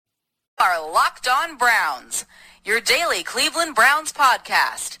Are Locked On Browns, your daily Cleveland Browns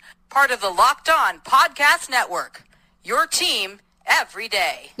podcast, part of the Locked On Podcast Network, your team every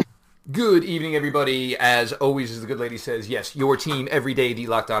day. Good evening, everybody. As always, as the good lady says, yes, your team every day, the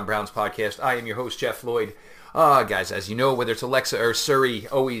Locked On Browns podcast. I am your host, Jeff Floyd. Guys, as you know, whether it's Alexa or Siri,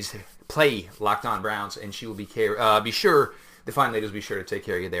 always play Locked On Browns, and she will be sure, the fine ladies will be sure to take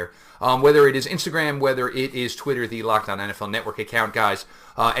care of you there. Whether it is Instagram, whether it is Twitter, the Locked On NFL Network account, guys,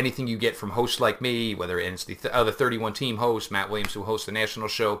 anything you get from hosts like me, whether it's the other 31-team host, Matt Williams, who hosts the national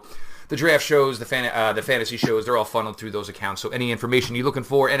show, the draft shows, the fantasy shows, they're all funneled through those accounts. So any information you're looking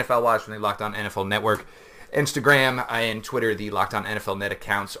for, NFL-wise, from the Locked On NFL Network, Instagram and Twitter, the Locked On NFL Net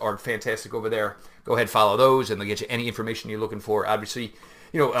accounts are fantastic over there. Go ahead, follow those, and they'll get you any information you're looking for. Obviously,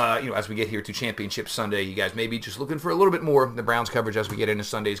 as we get here to Championship Sunday, you guys may be just looking for a little bit more of the Browns coverage as we get into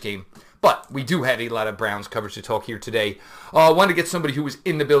Sunday's game. But we do have a lot of Browns coverage to talk here today. I wanted to get somebody who was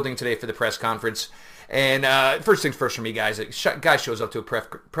in the building today for the press conference. And first things first for me, guys. A guy shows up to a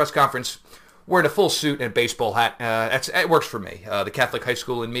press conference wearing a full suit and a baseball hat. It works for me. The Catholic high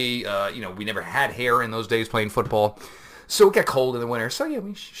school and me, we never had hair in those days playing football. So it got cold in the winter. So, yeah,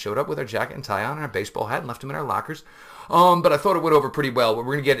 we showed up with our jacket and tie on and our baseball hat and left them in our lockers. But I thought it went over pretty well. We're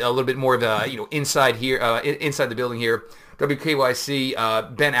going to get a little bit more of inside here, inside the building here.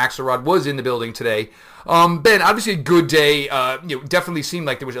 WKYC, Ben Axelrod was in the building today. Ben, obviously a good day. Definitely seemed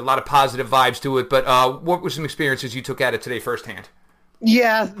like there was a lot of positive vibes to it. But what were some experiences you took at it today firsthand?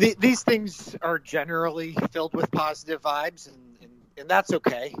 Yeah, these things are generally filled with positive vibes, and that's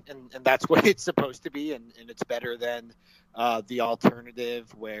okay, and that's what it's supposed to be, and it's better than the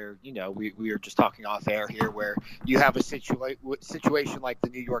alternative where, we were just talking off air here, where you have a situation like the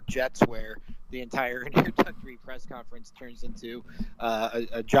New York Jets where the entire introductory press conference turns into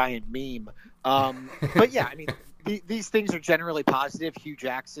a giant meme. But yeah, I mean, these things are generally positive. Hugh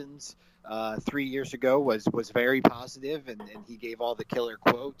Jackson's 3 years ago was very positive, and he gave all the killer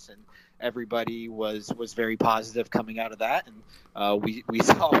quotes, and everybody was very positive coming out of that, and we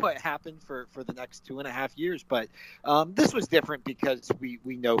saw what happened for the next 2.5 years. But this was different because we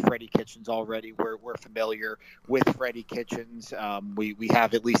know Freddie Kitchens already. We're familiar with Freddie Kitchens. We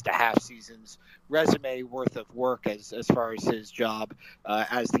have at least a half season's resume worth of work as far as his job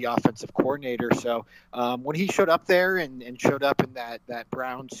as the offensive coordinator. So when he showed up there and showed up in that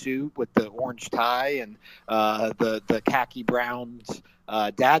brown suit with the orange tie and the khaki browns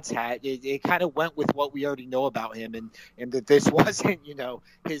dad's hat, it kind of went with what we already know about him, and that this wasn't,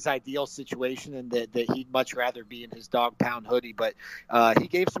 his ideal situation, and that he'd much rather be in his dog pound hoodie. But he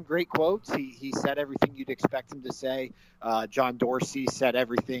gave some great quotes. He said everything you'd expect him to say. John Dorsey said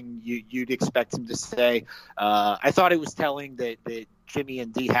everything you'd expect him to say. I thought it was telling that Jimmy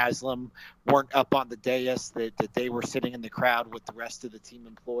and Dee Haslam weren't up on the dais, that they were sitting in the crowd with the rest of the team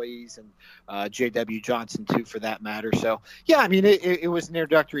employees, and J.W. Johnson, too, for that matter. So, yeah, I mean, it was an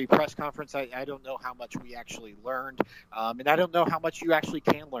introductory press conference. I don't know how much we actually learned, and I don't know how much you actually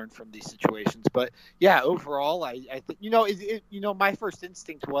can learn from these situations. But, yeah, overall, I think, my first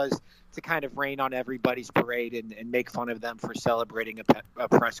instinct was to kind of rain on everybody's parade and make fun of them for celebrating a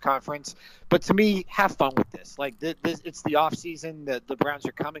press conference. But to me, have fun with this. Like, it's the off season. The Browns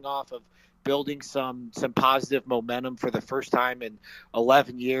are coming off of building some positive momentum for the first time in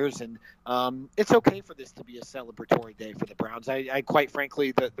 11 years. And it's okay for this to be a celebratory day for the Browns. I quite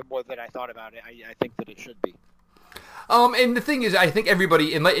frankly, the more that I thought about it, I think that it should be. And the thing is, I think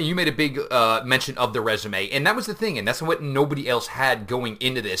everybody, and you made a big mention of the resume, and that was the thing, and that's what nobody else had going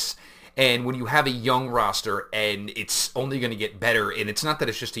into this. And when you have a young roster, and it's only going to get better, and it's not that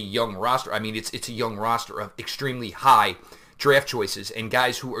it's just a young roster. I mean, it's a young roster of extremely high draft choices and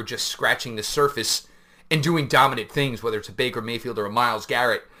guys who are just scratching the surface and doing dominant things, whether it's a Baker Mayfield or a Myles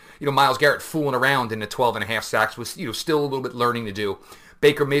Garrett. Myles Garrett fooling around in the 12.5 sacks was, still a little bit learning to do.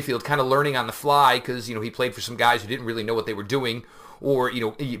 Baker Mayfield kind of learning on the fly because, he played for some guys who didn't really know what they were doing, or,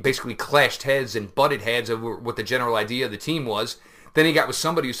 he basically clashed heads and butted heads over what the general idea of the team was. Then he got with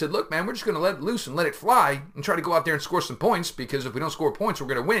somebody who said, look, man, we're just going to let it loose and let it fly and try to go out there and score some points, because if we don't score points, we're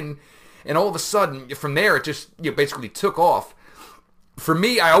going to win. And all of a sudden, from there, it just basically took off. For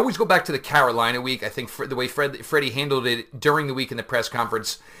me, I always go back to the Carolina week. I think the way Freddie handled it during the week in the press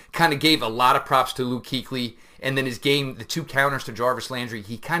conference kind of gave a lot of props to Luke Kuechly. And then his game, the 2 counters to Jarvis Landry,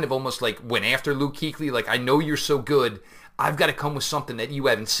 he kind of almost like went after Luke Kuechly. Like, I know you're so good. I've got to come with something that you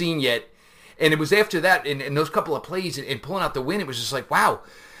haven't seen yet. And it was after that, in those couple of plays and pulling out the win, it was just like, wow,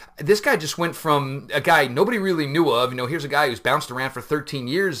 this guy just went from a guy nobody really knew of. Here's a guy who's bounced around for 13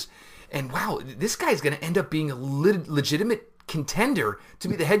 years. And wow, this guy's going to end up being a legitimate contender to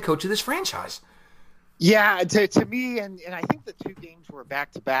be the head coach of this franchise. Yeah, to me, and I think the two games were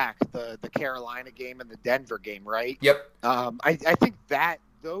back to back, the Carolina game and the Denver game, right? Yep. I think that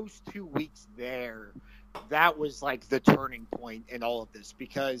those 2 weeks there, that was like the turning point in all of this,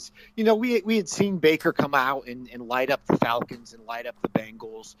 because we had seen Baker come out and light up the Falcons and light up the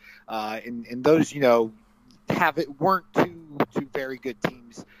Bengals, and those weren't two very good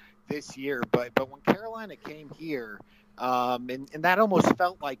teams this year, but when Carolina came here. And that almost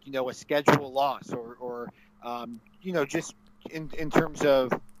felt like, a schedule loss or just in terms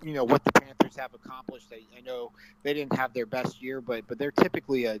of, what the Panthers have accomplished. I know they didn't have their best year, but they're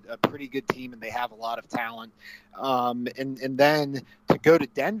typically a pretty good team and they have a lot of talent. And then to go to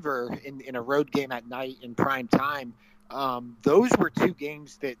Denver in a road game at night in prime time, those were two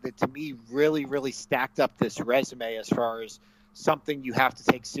games that to me really, really stacked up this resume as far as something you have to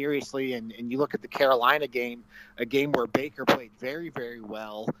take seriously. And you look at the Carolina game, a game where Baker played very, very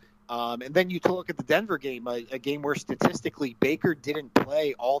well. And then you look at the Denver game, a game where statistically Baker didn't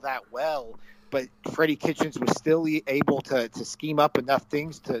play all that well, but Freddie Kitchens was still able to scheme up enough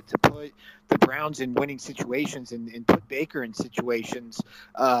things to put the Browns in winning situations and put Baker in situations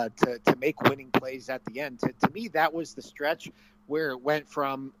to make winning plays at the end. To me, that was the stretch where it went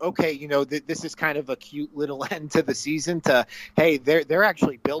from, okay, this is kind of a cute little end to the season to, hey, they're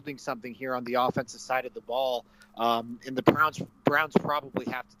actually building something here on the offensive side of the ball. And the Browns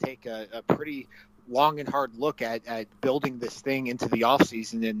probably have to take a pretty long and hard look at building this thing into the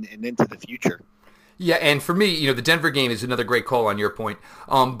offseason and into the future. Yeah, and for me, the Denver game is another great call on your point.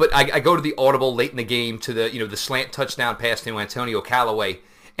 But I go to the audible late in the game to the slant touchdown pass to Antonio Callaway,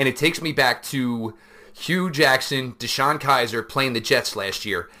 and it takes me back to Hugh Jackson, DeShone Kizer playing the Jets last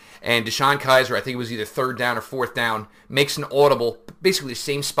year. And DeShone Kizer, I think it was either third down or fourth down, makes an audible, basically the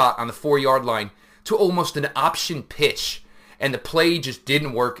same spot on the 4-yard line, to almost an option pitch. And the play just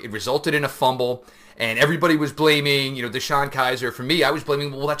didn't work. It resulted in a fumble. And everybody was blaming, DeShone Kizer. For me, I was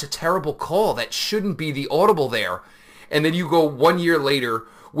blaming, well, that's a terrible call. That shouldn't be the audible there. And then you go 1 year later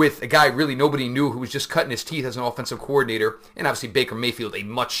with a guy really nobody knew who was just cutting his teeth as an offensive coordinator, and obviously Baker Mayfield, a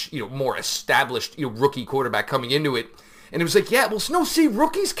much more established rookie quarterback coming into it. And it was like,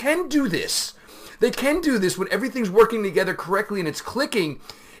 rookies can do this. They can do this when everything's working together correctly and it's clicking.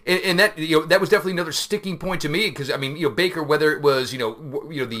 And that that was definitely another sticking point to me, because Baker, whether it was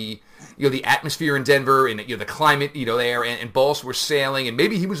the atmosphere in Denver and the climate there, and balls were sailing, and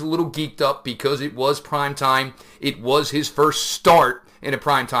maybe he was a little geeked up because it was prime time. It was his first start in a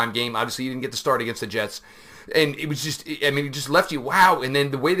primetime game. Obviously, he didn't get to start against the Jets. And it was just, it just left you, wow. And then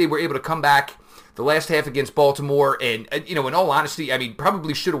the way they were able to come back the last half against Baltimore, and, in all honesty,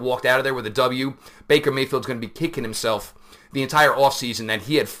 probably should have walked out of there with a W. Baker Mayfield's going to be kicking himself the entire offseason that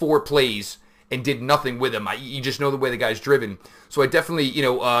he had 4 plays and did nothing with them. You just know the way the guy's driven. So I definitely,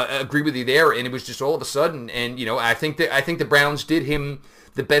 agree with you there. And it was just all of a sudden. And, I think the Browns did him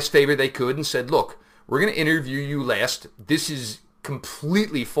the best favor they could and said, look, we're going to interview you last. This is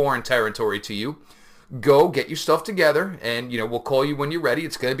completely foreign territory to you. Go get your stuff together, and we'll call you when you're ready.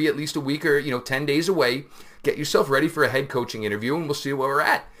 It's going to be at least a week or 10 days away. Get yourself ready for a head coaching interview, and we'll see where we're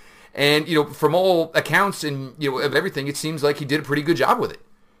at. And from all accounts and of everything, it seems like he did a pretty good job with it.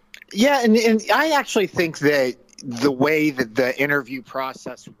 Yeah, and I actually think that the way that the interview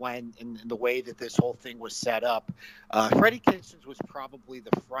process went and the way that this whole thing was set up, Freddie Kitchens was probably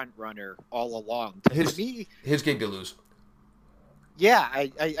the front runner all along. His gig to lose. Yeah,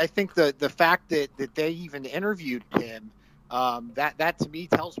 I think the fact that they even interviewed him, that to me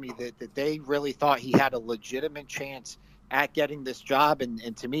tells me that they really thought he had a legitimate chance at getting this job.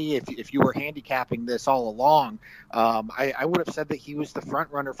 And to me, if you were handicapping this all along, I would have said that he was the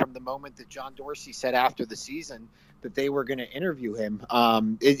front runner from the moment that John Dorsey said after the season that they were going to interview him.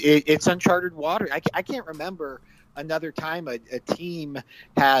 It's uncharted water. I can't remember another time a team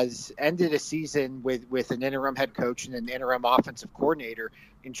has ended a season with an interim head coach and an interim offensive coordinator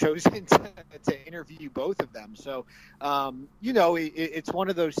and chosen to interview both of them. So, it's one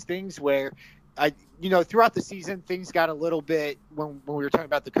of those things where throughout the season, things got a little bit, when we were talking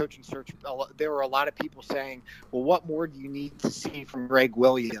about the coaching search, there were a lot of people saying, well, what more do you need to see from Greg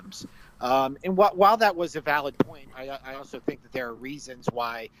Williams? And while that was a valid point, I also think that there are reasons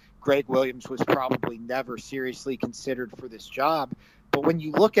why Greg Williams was probably never seriously considered for this job. But when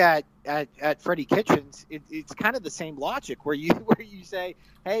you look at at Freddie Kitchens, it's kind of the same logic where you say,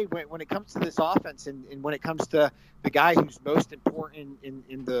 hey, when it comes to this offense and when it comes to the guy who's most important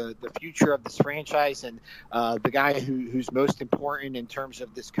in the future of this franchise and the guy who's most important in terms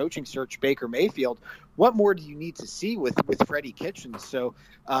of this coaching search, Baker Mayfield, what more do you need to see with Freddie Kitchens? So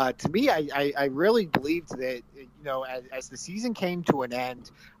to me, I really believed that, as the season came to an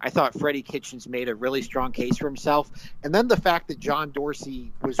end, I thought Freddie Kitchens made a really strong case for himself. And then the fact that John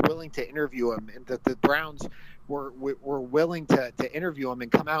Dorsey was willing to interview him and that the Browns were willing to interview him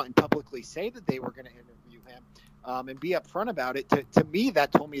and come out and publicly say that they were going to interview him and be upfront about it, to me,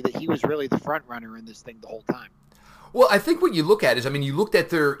 that told me that he was really the front runner in this thing the whole time. Well, I think what you look at is, you looked at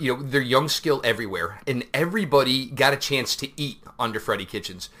their young skill everywhere, and everybody got a chance to eat under Freddie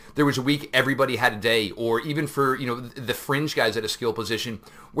Kitchens. There was a week everybody had a day, or even for, the fringe guys at a skill position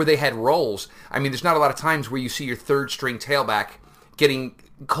where they had roles. There's not a lot of times where you see your third string tailback getting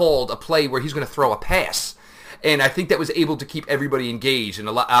called a play where he's going to throw a pass. And I think that was able to keep everybody engaged. And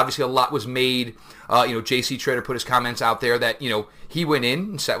obviously a lot was made. J.C. Treader put his comments out there that, he went in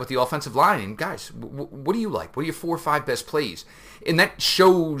and sat with the offensive line. And guys, what do you like? What are your 4 or 5 best plays? And that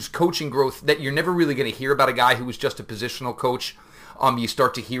shows coaching growth that you're never really going to hear about a guy who was just a positional coach. You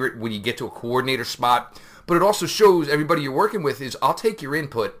start to hear it when you get to a coordinator spot. But it also shows everybody you're working with is, I'll take your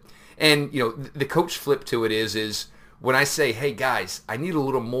input. And, the coach flip to it is when I say, hey, guys, I need a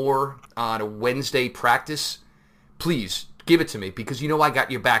little more on a Wednesday practice, please give it to me because I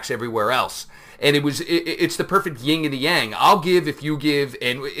got your backs everywhere else. And it's the perfect yin and the yang. I'll give if you give,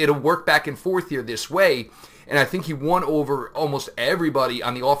 and it'll work back and forth here this way. And I think he won over almost everybody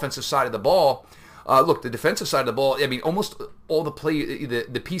on the offensive side of the ball. Look, the defensive side of the ball, almost all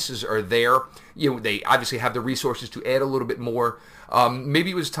the pieces are there. They obviously have the resources to add a little bit more.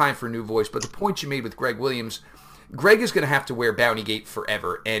 Maybe it was time for a new voice, but the point you made with Greg Williams, Greg is going to have to wear Bounty Gate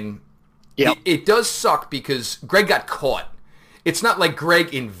forever. And yep. It does suck because Greg got caught. It's not like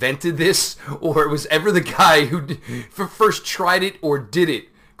Greg invented this or it was ever the guy who first tried it or did it.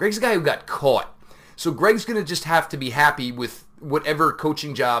 Greg's the guy who got caught. So Greg's going to just have to be happy with whatever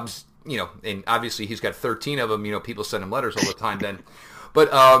coaching jobs, and obviously he's got 13 of them. People send him letters all the time then.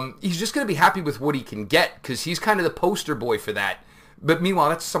 But he's just going to be happy with what he can get because he's kind of the poster boy for that. But meanwhile,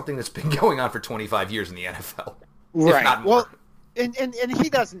 that's something that's been going on for 25 years in the NFL. Right. If not more. Well, and he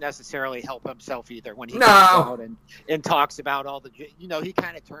doesn't necessarily help himself either when he No. comes out and talks about all the, he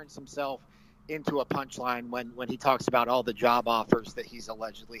kind of turns himself into a punchline when he talks about all the job offers that he's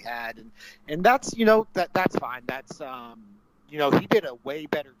allegedly had. And that's, that's fine. That's, he did a way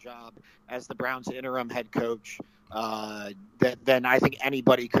better job as the Browns interim head coach than I think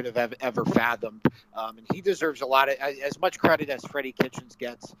anybody could have ever fathomed. And he deserves a lot of as much credit as Freddie Kitchens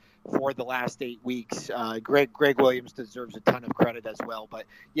gets for the last 8 weeks. Greg Williams deserves a ton of credit as well. But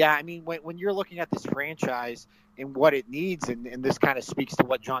yeah, when you're looking at this franchise and what it needs, and this kind of speaks to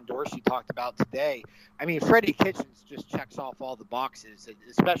what John Dorsey talked about today. Freddie Kitchens just checks off all the boxes,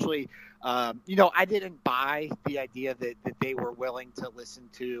 especially, I didn't buy the idea that they were willing to listen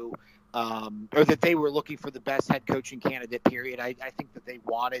to or that they were looking for the best head coaching candidate, period. I think that they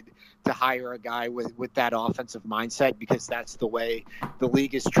wanted to hire a guy with that offensive mindset because that's the way the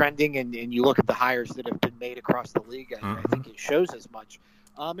league is trending. And you look at the hires that have been made across the league, I think it shows as much.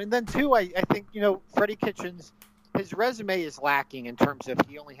 And then, too, I think, Freddie Kitchens, his resume is lacking in terms of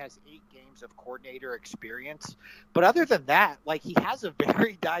he only has 8 games of coordinator experience. But other than that, he has a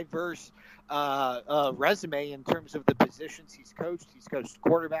very diverse resume in terms of the positions he's coached. He's coached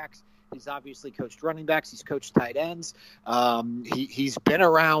quarterbacks. He's obviously coached running backs. He's coached tight ends. He's been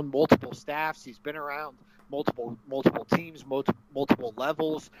around multiple staffs. He's been around multiple teams, multiple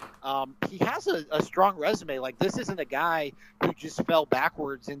levels. He has a strong resume. This isn't a guy who just fell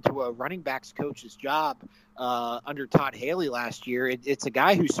backwards into a running backs coach's job under Todd Haley last year. It's a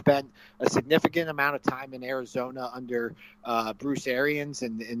guy who spent a significant amount of time in Arizona under Bruce Arians,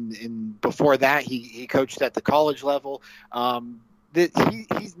 and before that, he coached at the college level.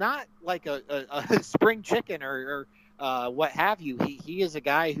 He's not like a spring chicken or what have you. He is a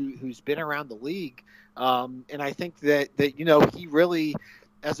guy who's been around the league. And I think that he really,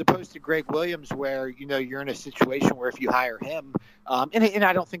 as opposed to Greg Williams, where, you're in a situation where if you hire him, and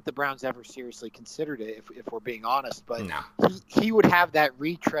I don't think the Browns ever seriously considered it, if we're being honest, but no. he would have that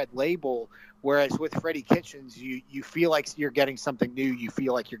retread label, whereas with Freddie Kitchens, you feel like you're getting something new. You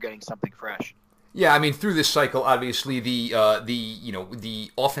feel like you're getting something fresh. Yeah, through this cycle, obviously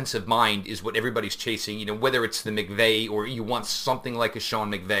the offensive mind is what everybody's chasing. Whether it's the McVay or you want something like a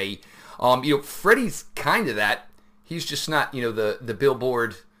Sean McVay. Freddie's kind of that. He's just not, the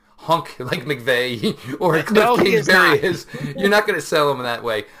billboard hunk like McVay or Cliff No, he is Kingsbury not. is, you're not going to sell him in that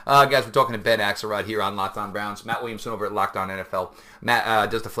way. Guys, we're talking to Ben Axelrod here on Locked On Browns. Matt Williamson over at Locked On NFL.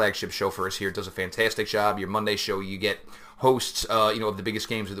 Matt does the flagship show for us here, does a fantastic job. Your Monday show, you get hosts, of the biggest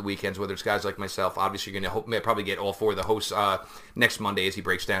games of the weekends, whether it's guys like myself. Obviously, you're going to probably get all four of the hosts next Monday as he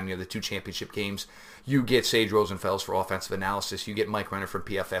breaks down the two championship games. You get Sage Rosenfels for offensive analysis. You get Mike Renner from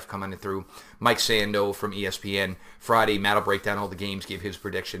PFF coming through. Mike Sando from ESPN. Friday, Matt will break down all the games, give his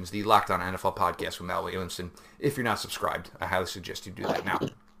predictions. The Locked On NFL podcast with Matt Williamson. If you're not subscribed, I highly suggest you do that now.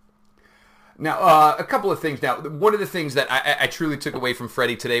 Now, a couple of things. Now, one of the things that I truly took away from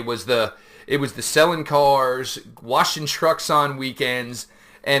Freddie today was the selling cars, washing trucks on weekends,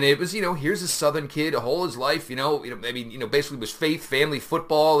 and it was, here's a Southern kid, all his life, basically was faith, family,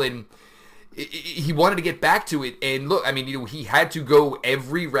 football, and he wanted to get back to it. And look, he had to go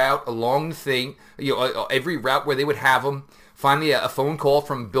every route along the thing, every route where they would have him. Finally, a phone call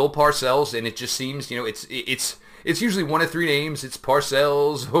from Bill Parcells, and it just seems, it's usually one of three names. It's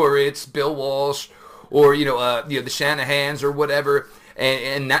Parcells, or it's Bill Walsh, or the Shanahans, or whatever,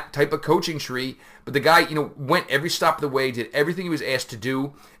 and that type of coaching tree. But the guy, went every stop of the way, did everything he was asked to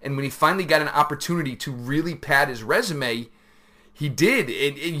do, and when he finally got an opportunity to really pad his resume, he did,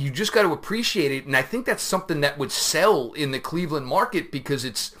 and you just got to appreciate it. And I think that's something that would sell in the Cleveland market because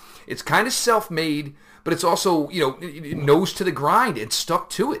it's kind of self-made, but it's also nose to the grind and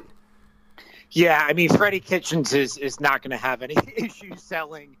stuck to it. Yeah, Freddie Kitchens is not going to have any issues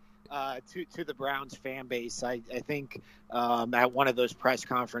selling to the Browns fan base. I think at one of those press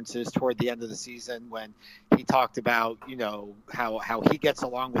conferences toward the end of the season when he talked about, how he gets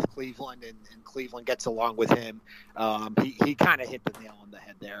along with Cleveland and Cleveland gets along with him, he kind of hit the nail on the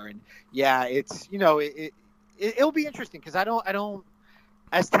head there. And yeah, it's, it'll be interesting because I don't,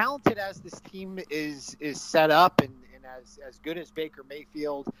 as talented as this team is set up and as good as Baker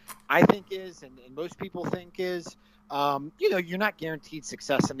Mayfield, I think is, and most people think is, you're not guaranteed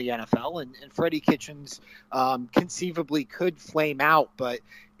success in the NFL, and Freddie Kitchens conceivably could flame out. But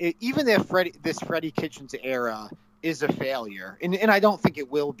even if this Freddie Kitchens era is a failure, and I don't think it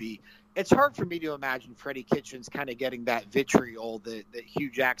will be, it's hard for me to imagine Freddie Kitchens kind of getting that vitriol that Hugh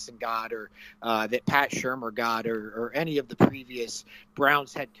Jackson got, or that Pat Shurmur got, or any of the previous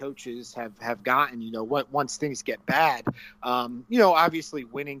Browns head coaches have gotten. Once things get bad, obviously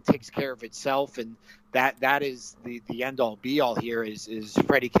winning takes care of itself, and that is the end all be all here. Is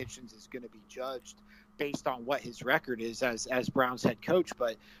Freddie Kitchens is going to be judged based on what his record is as Browns head coach,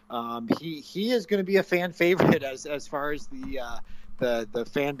 but he is going to be a fan favorite as far as the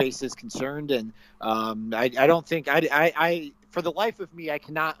fan base is concerned, and I don't think I for the life of me I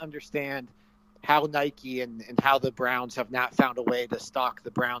cannot understand how Nike and how the Browns have not found a way to stock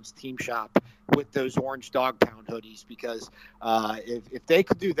the Browns team shop with those orange dog pound hoodies, because if they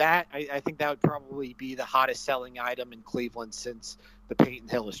could do that, I think that would probably be the hottest selling item in Cleveland since the Peyton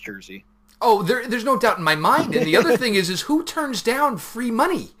Hillis jersey. Oh, there's no doubt in my mind. And the other thing is who turns down free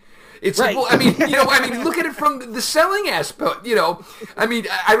money? It's right. Look at it from the selling aspect.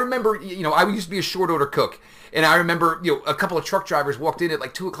 I remember, I used to be a short order cook, and I remember, a couple of truck drivers walked in at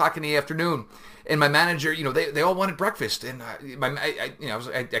like 2:00 in the afternoon, and my manager, they all wanted breakfast, and I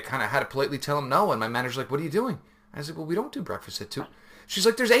kind of had to politely tell them no, and my manager's like, "What are you doing?" I said, "Well, we don't do breakfast at 2." She's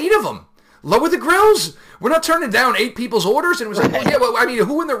like, "There's 8 of them. Lower the grills. We're not turning down 8 people's orders." And it was like,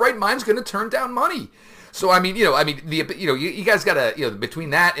 who in their right mind is going to turn down money? So you guys got to, between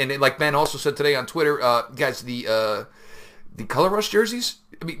that and like Ben also said today on Twitter, guys, the Color Rush jerseys.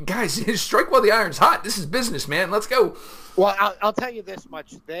 Guys, strike while the iron's hot. This is business, man. Let's go. Well, I'll tell you this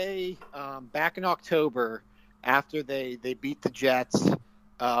much: they back in October, after they beat the Jets,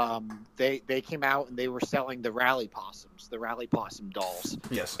 they came out and they were selling the Rally Possums, the Rally Possum dolls.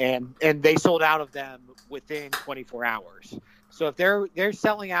 Yes. And they sold out of them within 24 hours. So if they're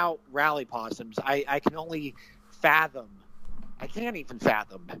selling out Rally Possums, I can only fathom. I can't even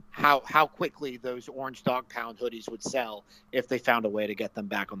fathom how quickly those orange dog pound hoodies would sell if they found a way to get them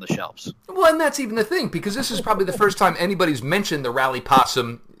back on the shelves. Well, and that's even the thing, because this is probably the first time anybody's mentioned the Rally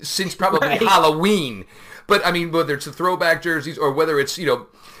Possum since probably Halloween. But, whether it's the throwback jerseys or whether it's, or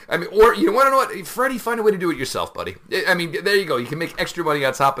you want to know what? Freddie, find a way to do it yourself, buddy. There you go. You can make extra money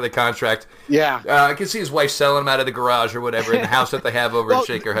on top of the contract. Yeah. I can see his wife selling them out of the garage or whatever in the house that they have over in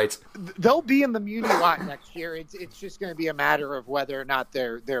Shaker Heights. They'll be in the Muni lot next year. It's just going to be a matter of whether or not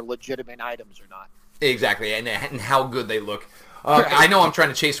they're legitimate items or not. Exactly, and how good they look. I know I'm trying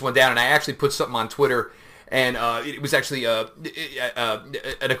to chase one down, and I actually put something on Twitter. And it was actually an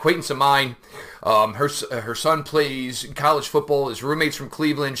acquaintance of mine. Her son plays college football. His roommate's from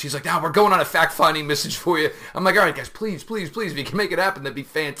Cleveland. She's like, we're going on a fact-finding message for you. I'm like, all right, guys, please, if you can make it happen, that'd be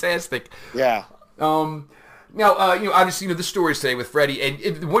fantastic. Yeah. Now, obviously, the stories today with Freddie,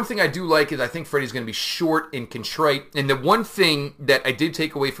 and the one thing I do like is I think Freddie's going to be short and contrite. And the one thing that I did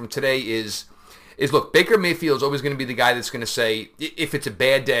take away from today is look, Baker Mayfield's always going to be the guy that's going to say, if it's a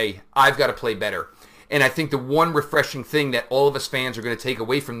bad day, I've got to play better. And I think the one refreshing thing that all of us fans are going to take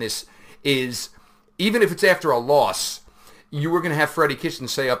away from this is, even if it's after a loss, you are going to have Freddie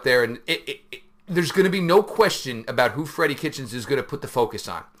Kitchens say up there, and there's going to be no question about who Freddie Kitchens is going to put the focus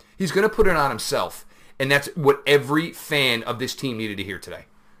on. He's going to put it on himself. And that's what every fan of this team needed to hear today.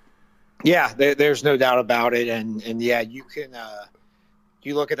 Yeah, there's no doubt about it. And yeah, you can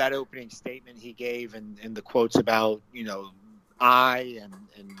you look at that opening statement he gave and the quotes about, I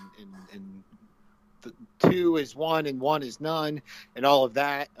and the 2 is 1 and 1 is none and all of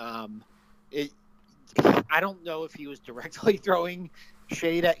that. I don't know if he was directly throwing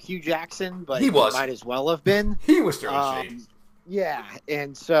shade at Hugh Jackson, but he might as well have been. He was throwing shade. Yeah,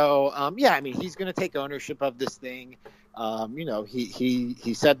 and so he's going to take ownership of this thing.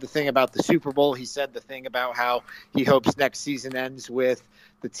 He said the thing about the Super Bowl. He said the thing about how he hopes next season ends with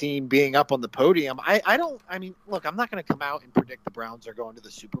the team being up on the podium. Look, I'm not going to come out and predict the Browns are going to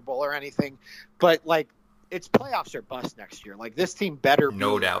the Super Bowl or anything, but it's playoffs or bust next year. This team better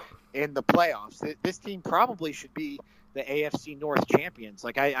no doubt in the playoffs. This team probably should be the AFC North champions.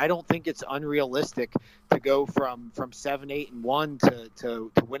 I don't think it's unrealistic to go from 7-8-1 to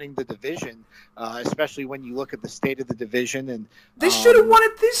winning the division, especially when you look at the state of the division. And they should have won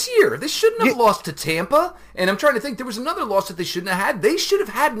it this year. They shouldn't have lost to Tampa. And I'm trying to think, there was another loss that they shouldn't have had. They should have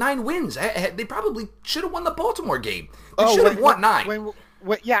had 9 wins. They probably should have won the Baltimore game. They should have won 9.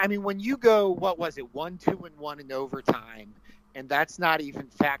 When you go, what was it, 1-2-1 in overtime, and that's not even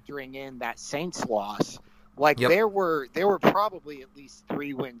factoring in that Saints loss. There were probably at least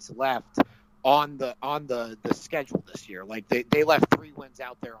 3 wins left on the schedule this year. They left 3 wins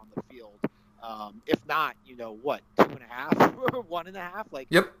out there on the field. If not, 2.5, 1.5.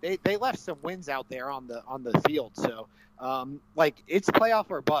 Yep. They left some wins out there on the field. So it's playoff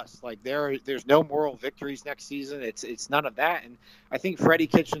or bust. There's no moral victories next season. It's none of that. And I think Freddie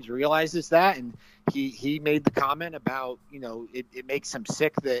Kitchens realizes that, and he made the comment about, it makes him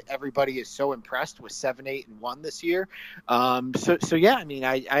sick that everybody is so impressed with 7-8-1 this year. So yeah,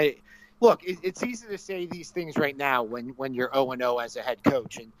 I look, it's easy to say these things right now when you're 0-0 as a head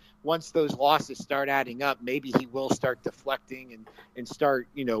coach, and once those losses start adding up, maybe he will start deflecting and start,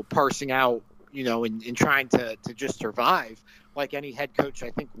 parsing out, and trying to just survive like any head coach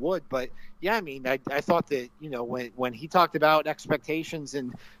I think would. But yeah, I thought that, when he talked about expectations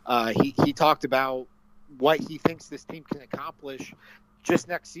and he talked about what he thinks this team can accomplish just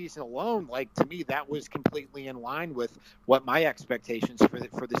next season alone, to me, that was completely in line with what my expectations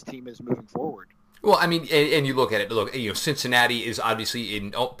for this team is moving forward. Well, and you look at it. Look, Cincinnati is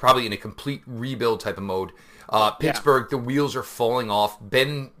obviously probably in a complete rebuild type of mode. Pittsburgh, the wheels are falling off.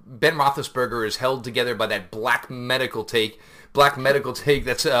 Ben Roethlisberger is held together by that black medical take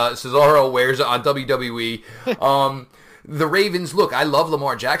that Cesaro wears on WWE. The Ravens, look, I love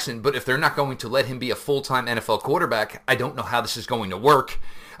Lamar Jackson, but if they're not going to let him be a full-time NFL quarterback, I don't know how this is going to work.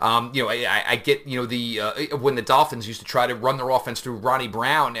 I get, when the Dolphins used to try to run their offense through Ronnie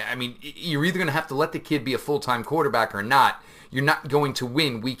Brown, you're either going to have to let the kid be a full-time quarterback or not. You're not going to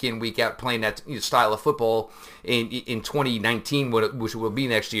win week in, week out playing that style of football in 2019, which will be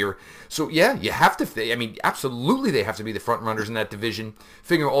next year. So, yeah, you have to, absolutely they have to be the front runners in that division,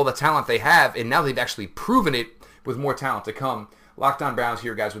 figuring all the talent they have, and now they've actually proven it with more talent to come. Locked On Browns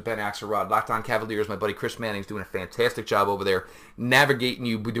here, guys, with Ben Axelrod. Locked On Cavaliers, my buddy Chris Manning's doing a fantastic job over there, navigating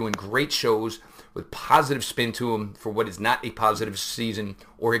you, doing great shows with positive spin to them for what is not a positive season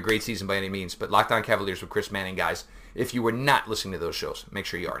or a great season by any means. But Locked On Cavaliers with Chris Manning, guys, if you were not listening to those shows, make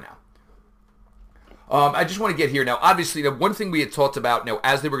sure you are now. I just want to get here now. Obviously, the one thing we had talked about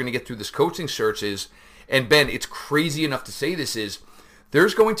as they were going to get through this coaching search is, and Ben, it's crazy enough to say this is,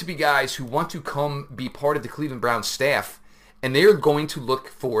 there's going to be guys who want to come be part of the Cleveland Browns staff, and they are going to look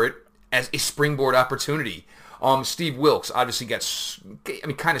for it as a springboard opportunity. Steve Wilks obviously got,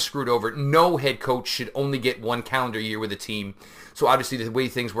 kind of screwed over. No head coach should only get 1 calendar year with a team. So obviously the way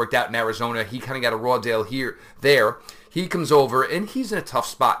things worked out in Arizona, he kind of got a raw deal there. He comes over, and he's in a tough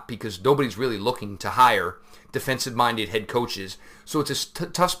spot because nobody's really looking to hire defensive-minded head coaches. So it's a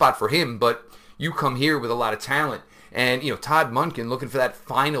tough spot for him, but you come here with a lot of talent. And, Todd Monken looking for that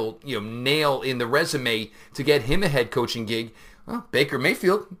final, nail in the resume to get him a head coaching gig. Well, Baker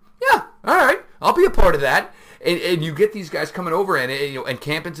Mayfield, yeah, all right. I'll be a part of that. And you get these guys coming over, and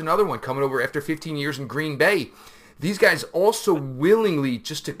Campen's another one coming over after 15 years in Green Bay. These guys also willingly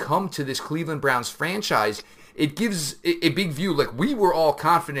just to come to this Cleveland Browns franchise. It gives a big view. Like, we were all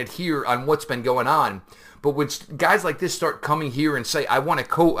confident here on what's been going on. But when guys like this start coming here and say, I want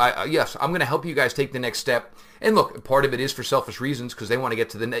to yes, I'm going to help you guys take the next step. And look, part of it is for selfish reasons because they want to get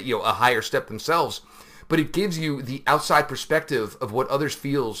to the a higher step themselves. But it gives you the outside perspective of what others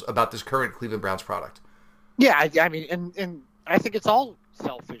feels about this current Cleveland Browns product. Yeah, I mean, and I think it's all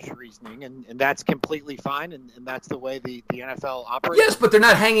selfish reasoning, and that's completely fine, and that's the way the NFL operates. Yes, but they're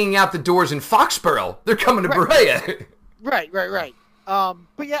not hanging out the doors in Foxborough. They're coming to Berea. Right.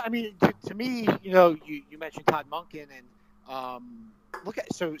 But yeah, I mean, to me, you mentioned Todd Monken, and look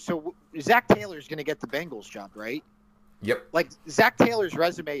at so Zach Taylor's going to get the Bengals job, right? Yep. Like, Zach Taylor's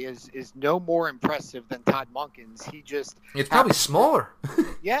resume is no more impressive than Todd Monken's. It's probably smaller.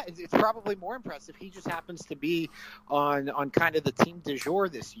 Yeah, it's probably more impressive. He just happens to be on kind of the team du jour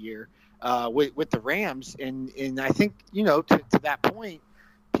this year with the Rams, and I think to that point,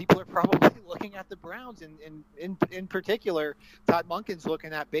 people are probably looking at the Browns, and in particular, Todd Monken's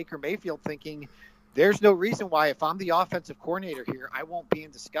looking at Baker Mayfield, thinking, there's no reason why, if I'm the offensive coordinator here, I won't be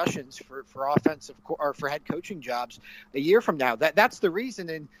in discussions for offensive or for head coaching jobs a year from now. That's the reason.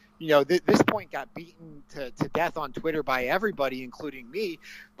 And this point got beaten to death on Twitter by everybody, including me.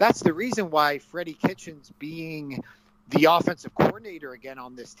 That's the reason why Freddie Kitchens being the offensive coordinator again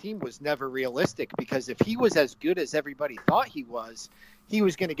on this team was never realistic, because if he was as good as everybody thought he was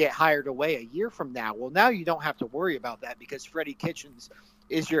going to get hired away a year from now. Well, now you don't have to worry about that because Freddie Kitchens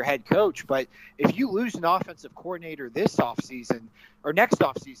is your head coach. But if you lose an offensive coordinator this offseason, or next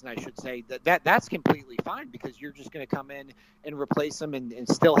offseason, I should say, that's completely fine, because you're just going to come in and replace him and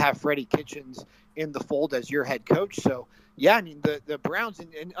still have Freddie Kitchens in the fold as your head coach. So, yeah, I mean, the Browns,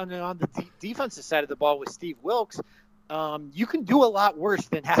 and on the defensive side of the ball with Steve Wilks, you can do a lot worse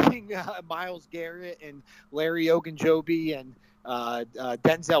than having Myles Garrett and Larry Ogunjobi and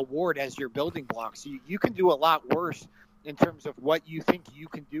Denzel Ward as your building blocks. You can do a lot worse in terms of what you think you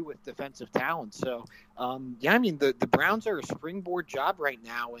can do with defensive talent. So, yeah, I mean, the Browns are a springboard job right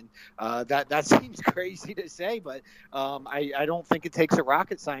now, and that seems crazy to say, but I don't think it takes a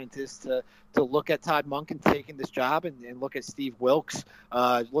rocket scientist to look at Todd Monken taking this job and look at Steve Wilks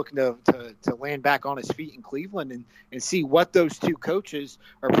looking to land back on his feet in Cleveland and see what those two coaches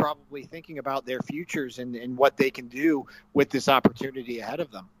are probably thinking about their futures and what they can do with this opportunity ahead of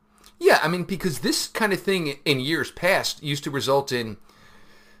them. Yeah, I mean, because this kind of thing in years past used to result in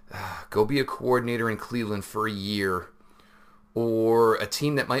go be a coordinator in Cleveland for a year, or a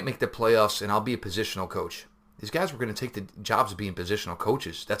team that might make the playoffs and I'll be a positional coach. These guys were going to take the jobs of being positional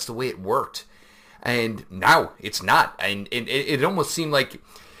coaches. That's the way it worked. And now it's not. And it almost seemed like,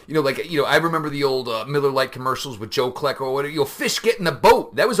 I remember the old Miller Lite commercials with Joe Kleck or whatever, fish get in the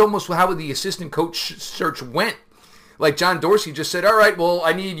boat. That was almost how the assistant coach search went. Like John Dorsey just said, all right, well,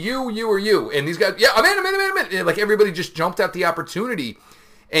 I need you, or you. And these guys, yeah, I'm in. Like, everybody just jumped at the opportunity.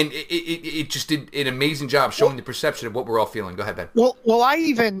 And it just did an amazing job showing the perception of what we're all feeling. Go ahead, Ben. Well, I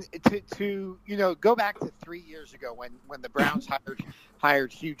even, to go back to 3 years ago when the Browns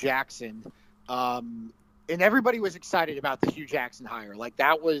hired Hugh Jackson, and everybody was excited about the Hugh Jackson hire. Like,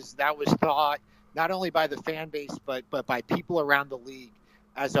 that was thought not only by the fan base, but by people around the league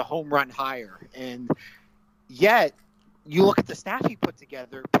as a home run hire. And yet, you look at the staff he put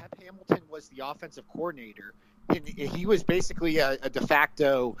together. Pep Hamilton was the offensive coordinator. And he was basically a de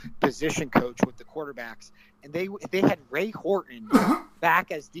facto position coach with the quarterbacks. And they had Ray Horton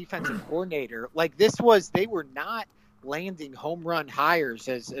back as defensive coordinator. Like, they were not landing home run hires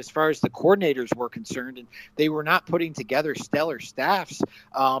as far as the coordinators were concerned. And they were not putting together stellar staffs.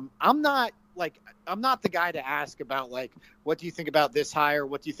 I'm not the guy to ask about, like, what do you think about this hire?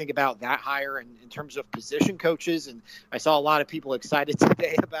 What do you think about that hire in terms of position coaches? And I saw a lot of people excited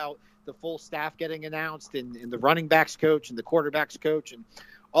today about the full staff getting announced and the running backs coach and the quarterbacks coach and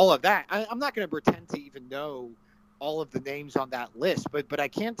all of that. I'm not going to pretend to even know all of the names on that list, but I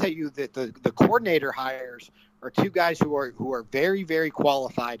can tell you that the coordinator hires are two guys who are very, very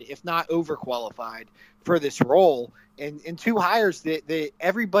qualified, if not overqualified, for this role. And two hires that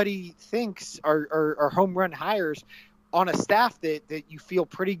everybody thinks are home run hires on a staff that you feel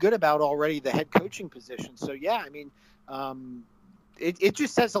pretty good about already, the head coaching position. So, yeah, I mean, it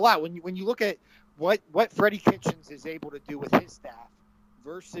just says a lot when you look at what Freddie Kitchens is able to do with his staff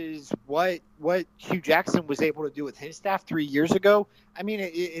versus what Hugh Jackson was able to do with his staff 3 years ago. I mean,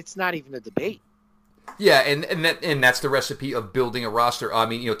 it's not even a debate. Yeah, and that's the recipe of building a roster. I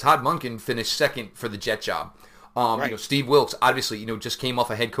mean, Todd Monken finished second for the Jet job. Right. Steve Wilkes, obviously, just came off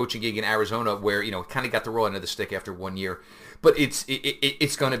a head coaching gig in Arizona where, kind of got the raw end of the stick after 1 year. But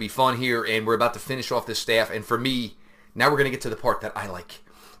it's going to be fun here, and we're about to finish off this staff. And for me, now we're going to get to the part that I like,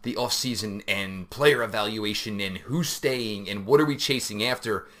 the offseason and player evaluation and who's staying and what are we chasing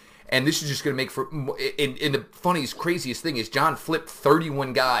after. And this is just going to make for – and the funniest, craziest thing is John flipped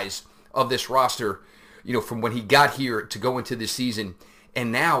 31 guys of this roster, from when he got here to go into this season.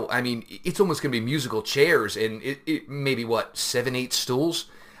 And now, I mean, it's almost going to be musical chairs and it maybe, 7, 8 stools?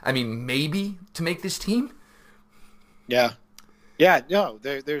 I mean, maybe to make this team? Yeah. Yeah, no,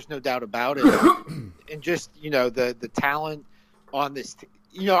 there's no doubt about it. And just, the talent on this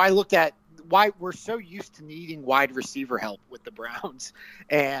I looked at why we're so used to needing wide receiver help with the Browns.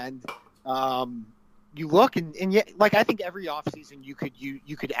 And you look and yet, I think every offseason you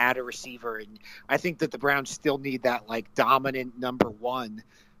could add a receiver, and I think that the Browns still need that dominant number one.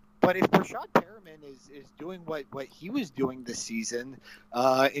 But if Rashad Perriman is doing what he was doing this season,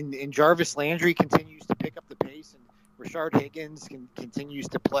 and Jarvis Landry continues to pick up the pace, and Rashard Higgins continues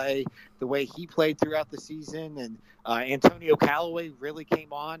to play the way he played throughout the season, and Antonio Callaway really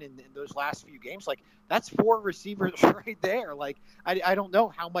came on in those last few games. That's 4 receivers right there. I don't know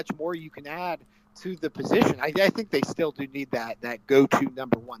how much more you can add to the position. I think they still do need that go-to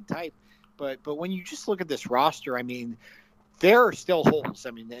number one type. But when you just look at this roster, I mean, there are still holes.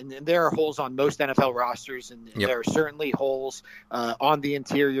 I mean, and there are holes on most NFL rosters, and Yep. there are certainly holes on the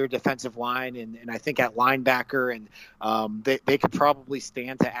interior defensive line, and I think at linebacker, and they could probably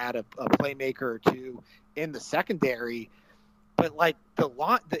stand to add a playmaker or two in the secondary. But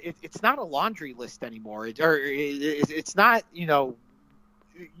it's not a laundry list anymore. It's not.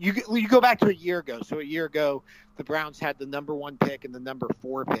 You go back to a year ago. So a year ago, the Browns had the number 1 pick and the number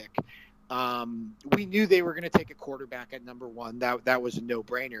 4 pick. We knew they were going to take a quarterback at number 1. That was a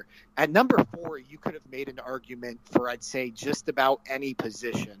no-brainer. At number 4, you could have made an argument for, I'd say, just about any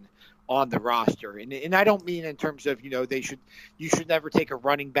position on the roster. And I don't mean in terms of, you should never take a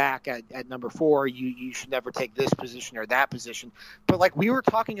running back at number 4. You should never take this position or that position. But we were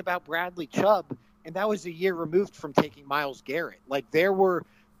talking about Bradley Chubb, and that was a year removed from taking Myles Garrett. There were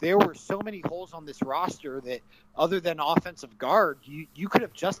so many holes on this roster that, other than offensive guard, you could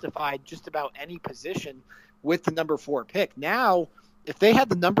have justified just about any position with the number 4 pick. Now, if they had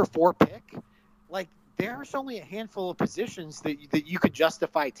the number 4 pick, there's only a handful of positions that you could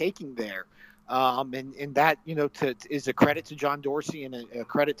justify taking there. And that, is a credit to John Dorsey and a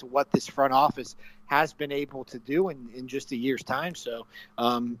credit to what this front office has been able to do in just a year's time. So,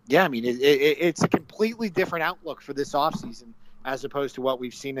 I mean, it's a completely different outlook for this offseason as opposed to what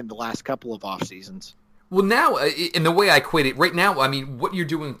we've seen in the last couple of off seasons. Well, now, in the way I equate it, right now, I mean, what you're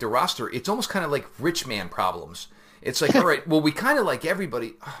doing with the roster, it's almost kind of like rich man problems. It's all right, well, we kind of like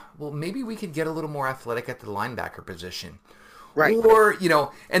everybody. Well, maybe we could get a little more athletic at the linebacker position. Right. Or,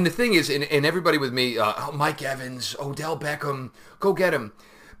 and the thing is, and everybody with me, Mike Evans, Odell Beckham, go get him.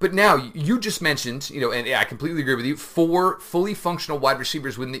 But now, you just mentioned, and I completely agree with you, 4 fully functional wide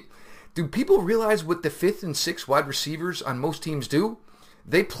receivers. Do people realize what the 5th and 6th wide receivers on most teams do?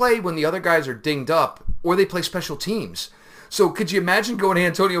 They play when the other guys are dinged up, or they play special teams. So could you imagine going to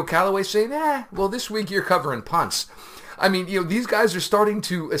Antonio Callaway saying, well, this week you're covering punts? I mean, these guys are starting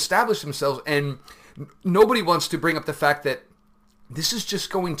to establish themselves, and nobody wants to bring up the fact that this is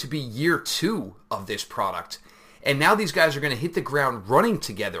just going to be year 2 of this product. And now these guys are going to hit the ground running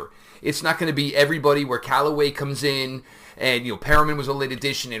together. It's not going to be everybody where Callaway comes in, and Perriman was a late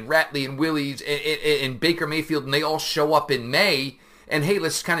addition, and Ratley and Willies and Baker Mayfield, and they all show up in May, and hey,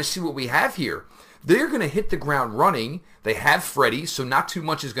 let's kind of see what we have here. They're going to hit the ground running. They have Freddie, so not too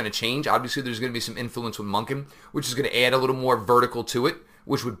much is going to change. Obviously, there's going to be some influence with Monken, which is going to add a little more vertical to it,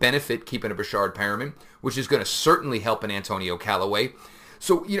 which would benefit keeping a Rashard Perriman, which is going to certainly help an Antonio Callaway.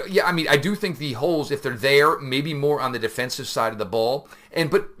 So, I mean, I do think the holes, if they're there, maybe more on the defensive side of the ball.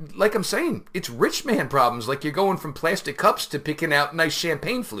 But like I'm saying, it's rich man problems. You're going from plastic cups to picking out nice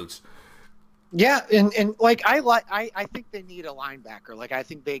champagne flutes. Yeah, and I think they need a linebacker. I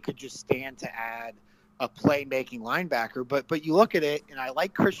think they could just stand to add a playmaking linebacker. But you look at it, and I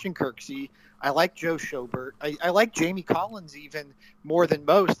like Christian Kirksey. I like Joe Schobert. I like Jamie Collins even more than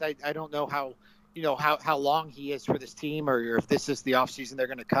most. I don't know how long he is for this team, or if this is the offseason they're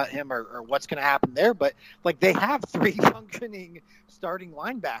going to cut him, or what's going to happen there. But they have 3 functioning starting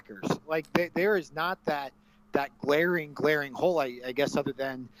linebackers. There is not that glaring hole, I guess, other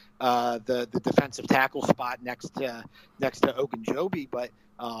than the defensive tackle spot next to Ogunjobi. But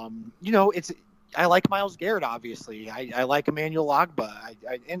I like Myles Garrett, obviously. I like Emmanuel Ogbah.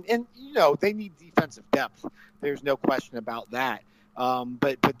 And they need defensive depth. There's no question about that.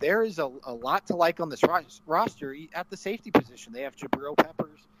 But there is a lot to like on this roster at the safety position. They have Jabril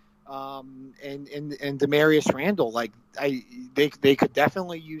Peppers and Demarius Randall. Like they could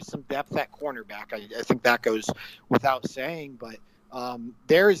definitely use some depth at cornerback. I think that goes without saying. But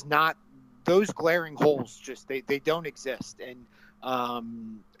there is not those glaring holes. Just they don't exist. And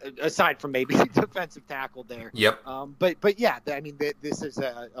aside from maybe defensive tackle there. Yep. But yeah, I mean, this is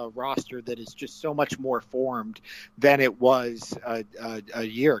a roster that is just so much more formed than it was a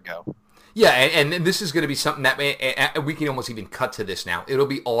year ago. Yeah, and this is going to be something that we can almost even cut to this now. It'll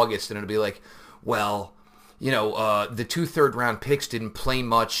be August, and it'll be like, well, the 2 third-round picks didn't play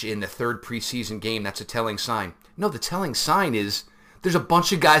much in the third preseason game. That's a telling sign. No, the telling sign is there's a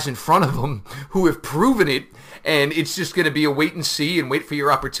bunch of guys in front of them who have proven it, and it's just going to be a wait and see and wait for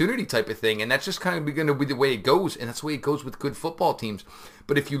your opportunity type of thing. And that's just kind of going to be the way it goes, and that's the way it goes with good football teams.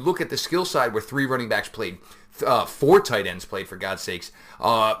 But if you look at the skill side where 3 running backs played, 4 tight ends played, for God's sakes.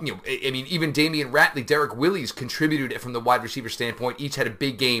 I mean, even Damian Ratley, Derek Willis contributed from the wide receiver standpoint. Each had a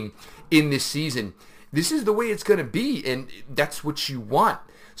big game in this season. This is the way it's going to be, and that's what you want.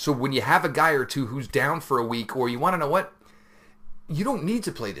 So when you have a guy or two who's down for a week, or you want to know what? You don't need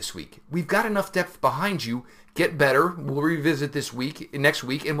to play this week. We've got enough depth behind you. Get better. We'll revisit next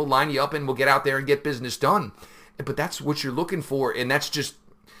week, and we'll line you up, and we'll get out there and get business done. But that's what you're looking for, and that's just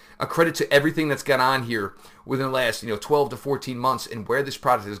a credit to everything that's gone on here within the last 12 to 14 months and where this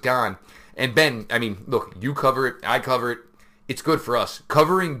product has gone. And Ben, I mean, look, you cover it, I cover it. It's good for us.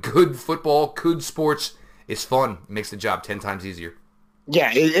 Covering good football, good sports is fun. It makes the job 10 times easier.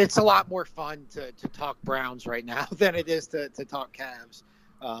 Yeah, it's a lot more fun to talk Browns right now than it is to talk Cavs.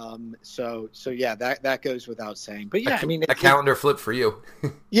 So yeah, that goes without saying. But yeah, I mean, a calendar flip for you.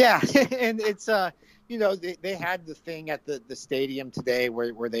 Yeah, and it's they had the thing at the stadium today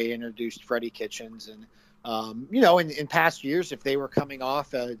where they introduced Freddie Kitchens, and in past years, if they were coming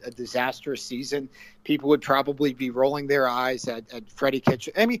off a disastrous season, people would probably be rolling their eyes at Freddie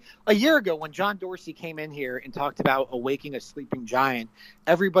Kitchens. I mean, a year ago when John Dorsey came in here and talked about awaking a sleeping giant,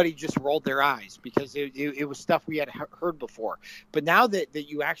 everybody just rolled their eyes because it was stuff we had heard before. But now that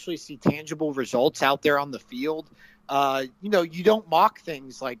you actually see tangible results out there on the field, you don't mock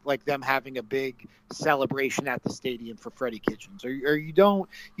things like them having a big celebration at the stadium for Freddie Kitchens, or you don't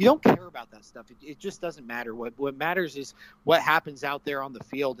care about that stuff. It just doesn't matter. What matters is what happens out there on the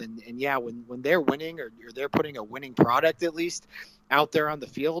field. And yeah, when they're winning or they're putting a winning product at least out there on the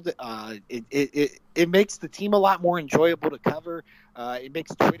field, it makes the team a lot more enjoyable to cover. It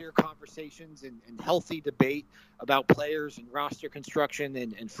makes Twitter conversations and healthy debate about players and roster construction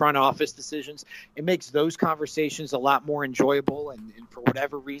and front office decisions. It makes those conversations a lot more enjoyable and for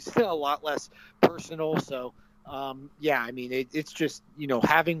whatever reason, a lot less personal. So, yeah, I mean, it's just,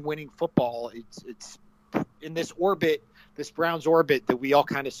 having winning football, it's in this orbit, this Browns orbit that we all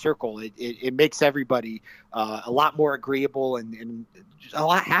kind of circle. It makes everybody a lot more agreeable and a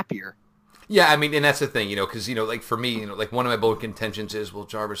lot happier. Yeah, I mean, and that's the thing, because, like for me, like one of my bold contentions is, well,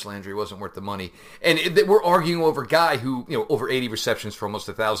 Jarvis Landry wasn't worth the money. And we're arguing over a guy who, over 80 receptions for almost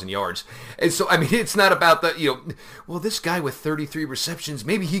 1,000 yards. And so, I mean, it's not about the, well, this guy with 33 receptions,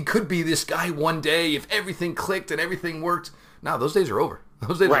 maybe he could be this guy one day if everything clicked and everything worked. No, those days are over.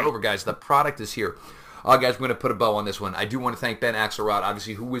 Those days are over, guys. The product is here. Guys, we're going to put a bow on this one. I do want to thank Ben Axelrod,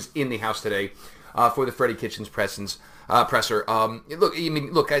 obviously, who was in the house today for the Freddie Kitchens presser.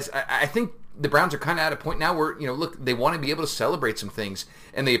 Look, guys, I think the Browns are kind of at a point now where, they want to be able to celebrate some things,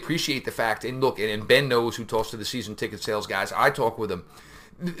 and they appreciate the fact. And look, and Ben knows, who talks to the season ticket sales guys. I talk with him.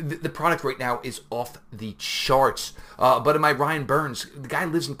 The product right now is off the charts. But in my Ryan Burns, the guy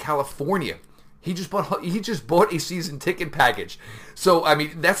lives in California. He just bought a season ticket package. So, I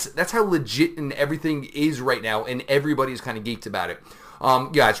mean, that's how legit and everything is right now, and everybody's kind of geeked about it.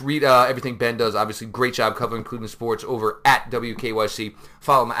 Guys, read everything Ben does. Obviously, great job covering Cleveland sports over at WKYC.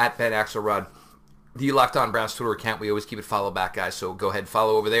 Follow him at Ben Axelrod. The Locked On Browns Twitter account, we always keep it follow back, guys, so go ahead and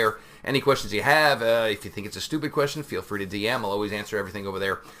follow over there. Any questions you have, if you think it's a stupid question, feel free to DM. I'll always answer everything over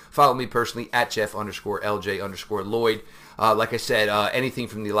there. Follow me personally at Jeff_LJ_Lloyd. Like I said, anything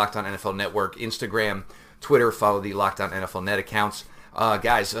from the Locked On NFL Network, Instagram, Twitter, follow the Locked On NFL Net accounts.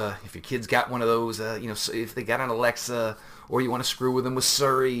 Guys, if your kids got one of those, if they got an Alexa, or you want to screw with them with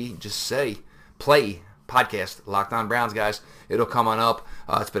Siri, just say, play podcast, Locked On Browns, guys. It'll come on up.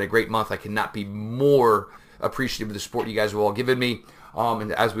 It's been a great month. I cannot be more appreciative of the support you guys have all given me.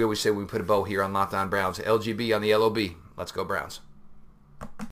 And as we always say when we put a bow here on Locked On Browns, LGB on the LOB. Let's go Browns.